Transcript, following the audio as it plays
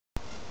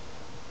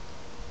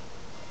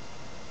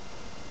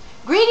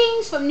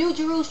Greetings from New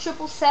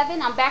Jerusalem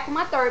 777. I'm back with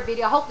my third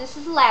video. I hope this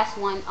is the last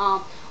one.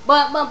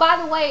 But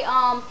by the way,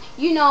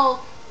 you know,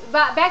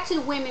 back to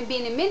the women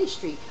being in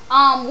ministry.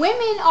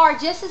 Women are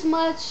just as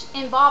much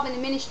involved in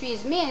the ministry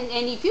as men.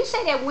 And if you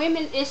say that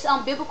women, it's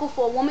unbiblical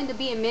for a woman to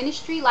be in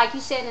ministry, like you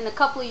said in a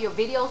couple of your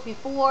videos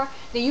before,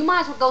 then you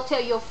might as well go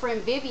tell your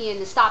friend Vivian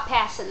to stop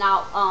passing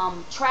out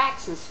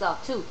tracts and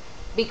stuff too.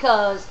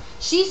 Because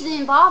she's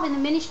involved in the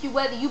ministry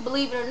whether you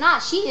believe it or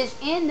not. She is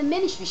in the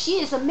ministry. She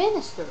is a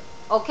minister.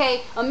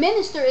 Okay, a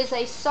minister is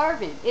a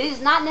servant. It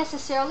is not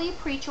necessarily a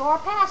preacher or a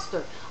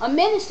pastor. A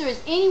minister is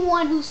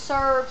anyone who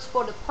serves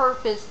for the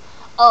purpose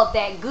of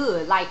that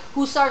good, like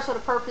who serves for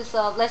the purpose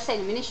of, let's say,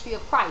 the ministry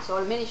of Christ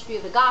or the ministry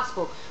of the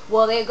gospel.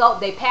 Well,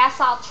 they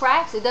pass out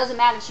tracts. It doesn't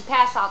matter if you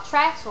pass out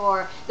tracts,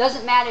 or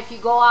doesn't matter if you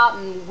go out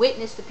and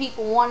witness to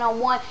people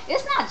one-on-one.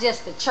 It's not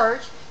just the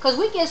church, because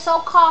we get so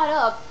caught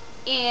up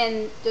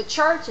in the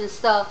church and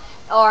stuff,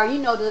 or you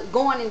know,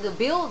 going in the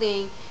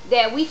building,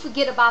 that we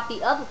forget about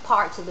the other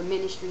parts of the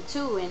ministry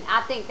too. And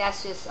I think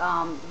that's just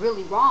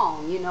really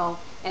wrong, you know.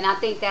 And I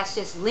think that's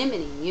just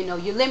limiting, you know.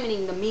 You're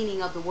limiting the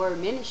meaning of the word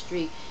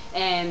ministry,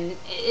 and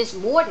it's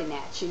more than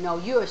that, you know.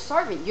 You're a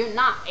servant. You're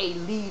not a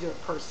leader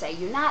per se.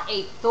 You're not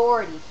an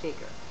authority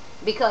figure,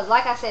 because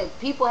like I said,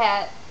 people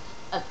have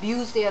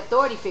abuse their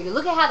authority figure.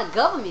 Look at how the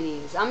government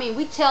is. I mean,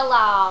 we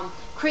tell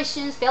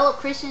Christians, fellow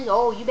Christians,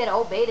 oh, you better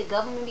obey the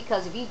government,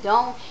 because if you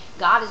don't,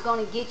 God is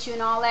going to get you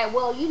and all that.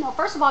 Well, you know,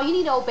 first of all, you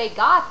need to obey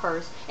God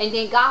first, and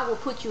then God will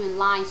put you in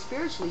line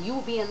spiritually. You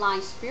will be in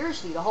line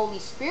spiritually. The Holy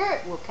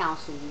Spirit will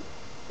counsel you.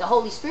 The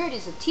Holy Spirit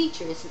is a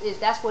teacher.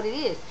 That's what it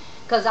is.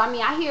 Because, I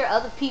mean, I hear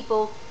other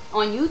people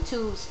on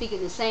YouTube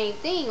speaking the same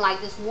thing.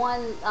 Like this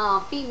one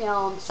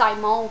female,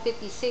 Simone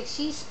 56,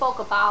 she spoke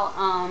about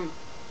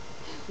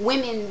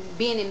women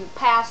being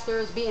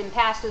pastors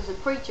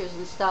and preachers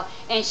and stuff,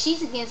 and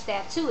she's against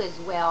that too as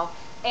well.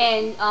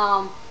 And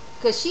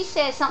because she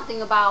said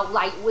something about,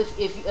 like,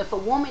 if a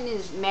woman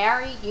is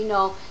married, you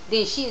know,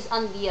 then she is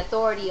under the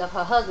authority of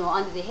her husband, or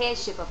under the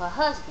headship of her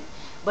husband.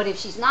 But if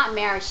she's not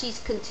married, she's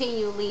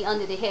continually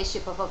under the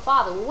headship of her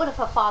father. Well, what if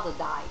her father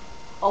died?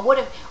 Or what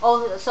if,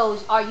 oh, so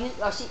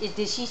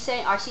is she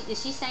saying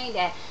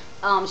that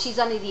she's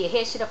under the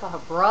headship of her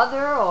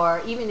brother,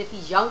 or even if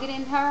he's younger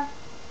than her?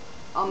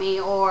 I mean,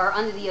 or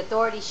under the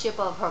authorship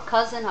of her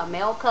cousin, her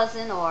male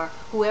cousin, or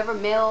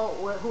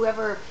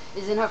whoever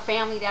is in her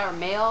family that are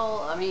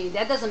male. I mean,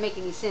 that doesn't make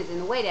any sense. In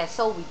a way, that's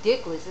so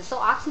ridiculous. It's so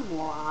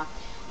oxymoron.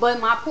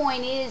 But my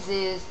point is,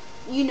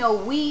 you know,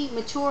 we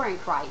mature in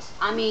Christ.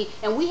 I mean,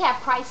 and we have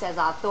Christ as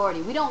our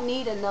authority. We don't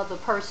need another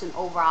person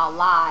over our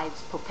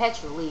lives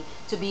perpetually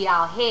to be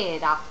our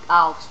head,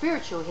 our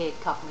spiritual head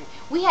covering.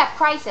 We have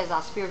Christ as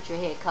our spiritual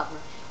head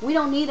covering. We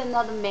don't need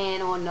another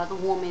man or another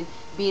woman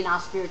being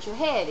our spiritual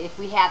head if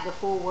we have the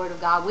full Word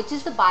of God, which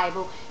is the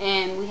Bible,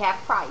 and we have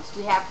Christ.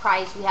 We have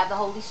Christ. We have the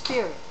Holy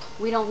Spirit.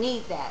 We don't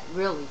need that,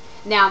 really.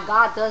 Now,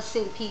 God does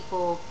send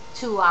people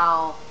to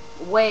our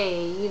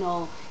way, you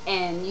know,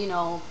 and, you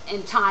know,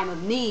 in time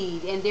of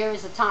need. And there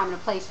is a time and a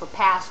place for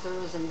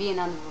pastors and being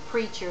under a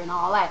preacher and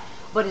all that.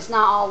 But it's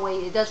not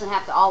always, it doesn't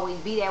have to always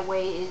be that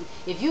way.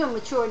 If you're a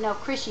mature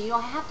enough Christian, you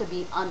don't have to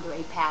be under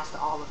a pastor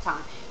all the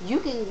time. You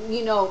can,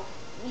 you know,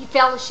 you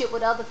fellowship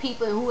with other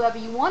people and whoever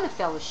you want to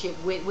fellowship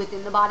with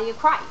within the body of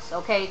Christ.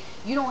 Okay,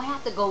 you don't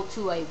have to go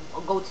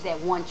to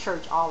that one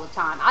church all the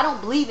time. I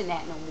don't believe in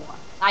that no more.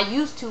 I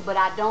used to, but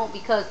I don't,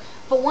 because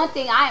for one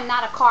thing, I am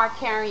not a card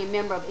carrying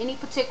member of any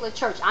particular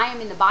church. I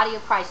am in the body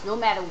of Christ. No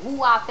matter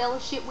who I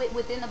fellowship with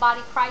within the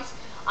body of Christ,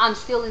 I'm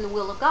still in the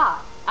will of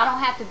God. I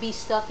don't have to be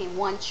stuck in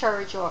one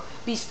church or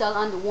be stuck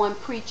under one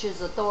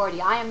preacher's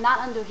authority. I am not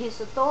under his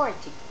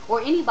authority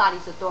or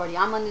anybody's authority.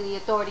 I'm under the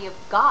authority of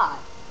God.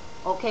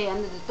 Okay,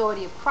 under the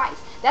authority of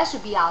Christ. That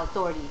should be our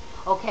authority.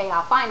 Okay,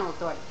 our final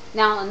authority.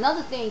 Now,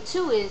 another thing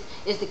too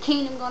is the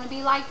kingdom going to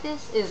be like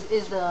this?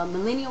 Is the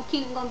millennial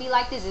kingdom going to be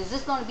like this? Is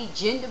this going to be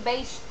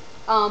gender-based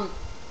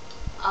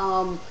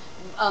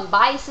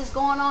biases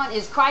going on?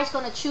 Is Christ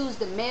going to choose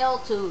the male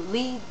to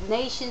lead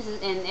nations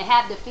and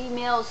have the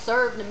females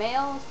serve the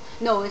males?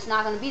 No, it's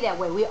not going to be that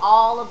way. We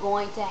all are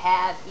going to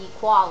have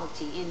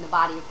equality in the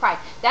body of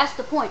Christ. That's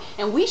the point.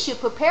 And we should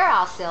prepare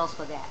ourselves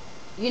for that,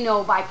 you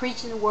know, by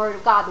preaching the word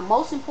of God. The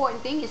most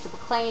important thing is to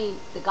proclaim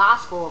the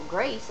gospel of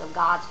grace, of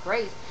God's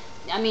grace.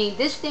 I mean,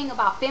 this thing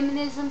about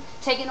feminism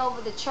taking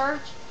over the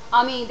church,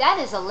 I mean, that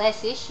is a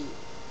less issue.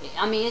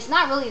 I mean, it's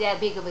not really that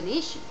big of an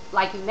issue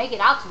like you make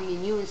it out to be,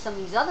 and you and some of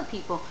these other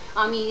people.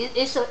 I mean,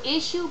 it's an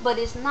issue, but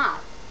it's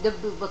not. The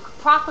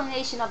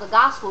proclamation of the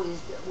gospel is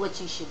what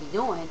you should be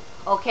doing,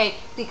 okay?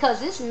 Because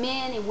this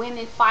men and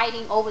women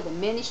fighting over the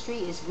ministry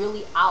is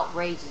really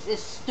outrageous.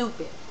 It's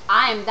stupid.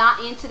 I am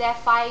not into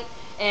that fight,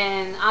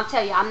 and I'll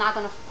tell you, I'm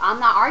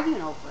not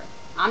arguing over it.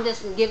 I'm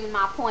just giving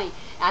my point.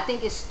 I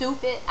think it's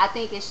stupid. I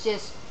think it's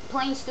just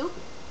plain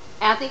stupid.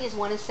 And I think it's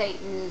one of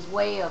Satan's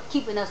way of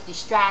keeping us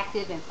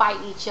distracted and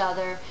fighting each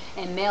other,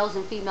 and males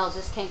and females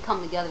just can't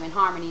come together in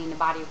harmony in the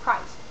body of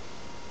Christ.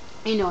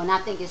 You know, and I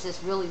think it's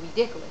just really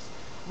ridiculous.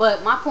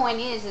 But my point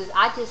is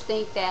I just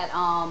think that,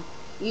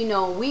 You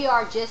know, we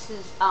are just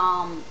as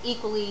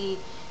equally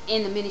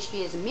in the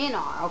ministry as men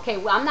are. Okay,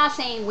 well, I'm not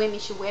saying women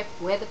should wear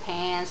the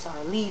pants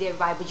or lead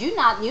everybody, but you're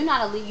not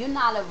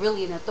a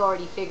really an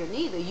authority figure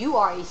neither. You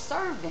are a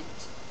servant,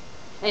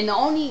 and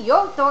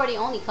your authority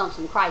only comes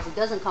from Christ. It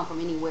doesn't come from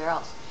anywhere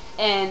else.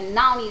 And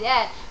not only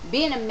that,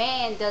 being a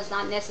man does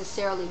not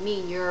necessarily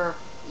mean you're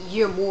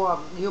more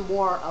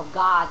of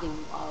God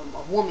than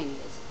a woman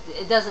is.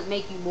 It doesn't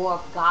make you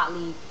more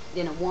godly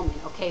than a woman.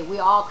 Okay,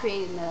 we're all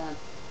created in the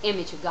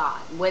image of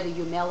God, whether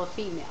you're male or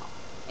female.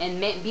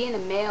 And being a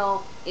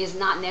male is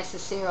not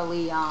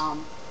necessarily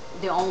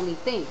the only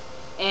thing.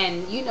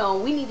 And you know,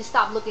 we need to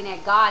stop looking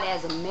at God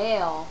as a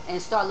male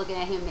and start looking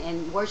at him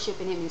and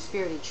worshiping him in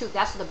spirit and truth.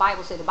 That's what the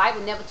Bible said. The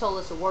Bible never told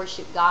us to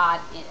worship God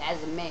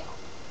as a male.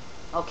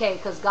 Okay,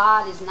 because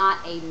God is not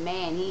a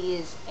man. He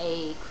is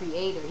a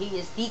creator. He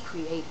is the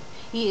creator.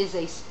 He is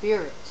a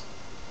spirit.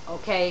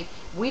 Okay,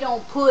 we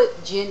don't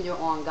put gender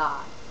on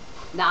God.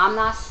 Now, I'm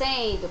not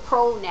saying the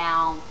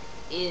pronoun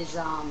is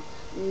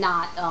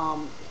not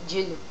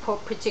gender,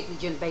 particularly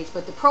gender based,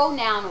 but the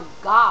pronoun of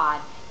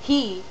God,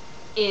 he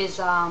is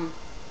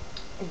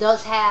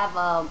does have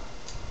a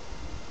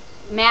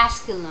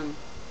masculine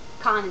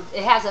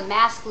it has a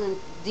masculine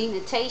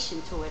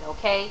denotation to it.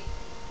 Okay,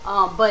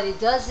 but it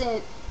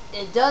doesn't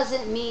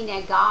mean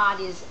that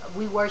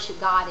we worship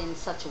God in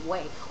such a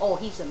way. Oh,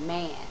 he's a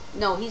man.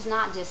 No, he's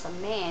not just a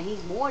man.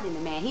 He's more than a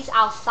man. He's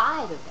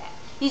outside of that.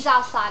 He's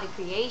outside of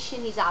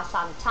creation. He's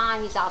outside of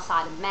time. He's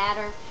outside of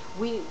matter.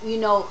 We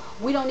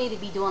don't need to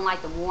be doing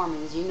like the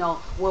Mormons,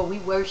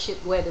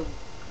 where the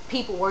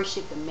people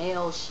worship the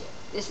maleship.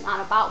 It's not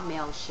about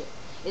maleship.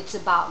 It's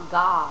about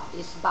God.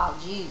 It's about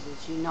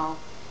Jesus,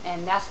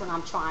 and that's what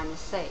I'm trying to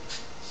say.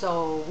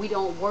 So we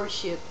don't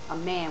worship a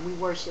man. We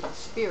worship a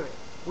spirit,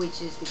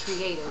 which is the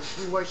creator.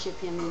 We worship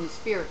him in the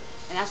spirit.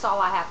 And that's all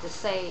I have to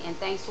say, and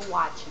thanks for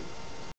watching.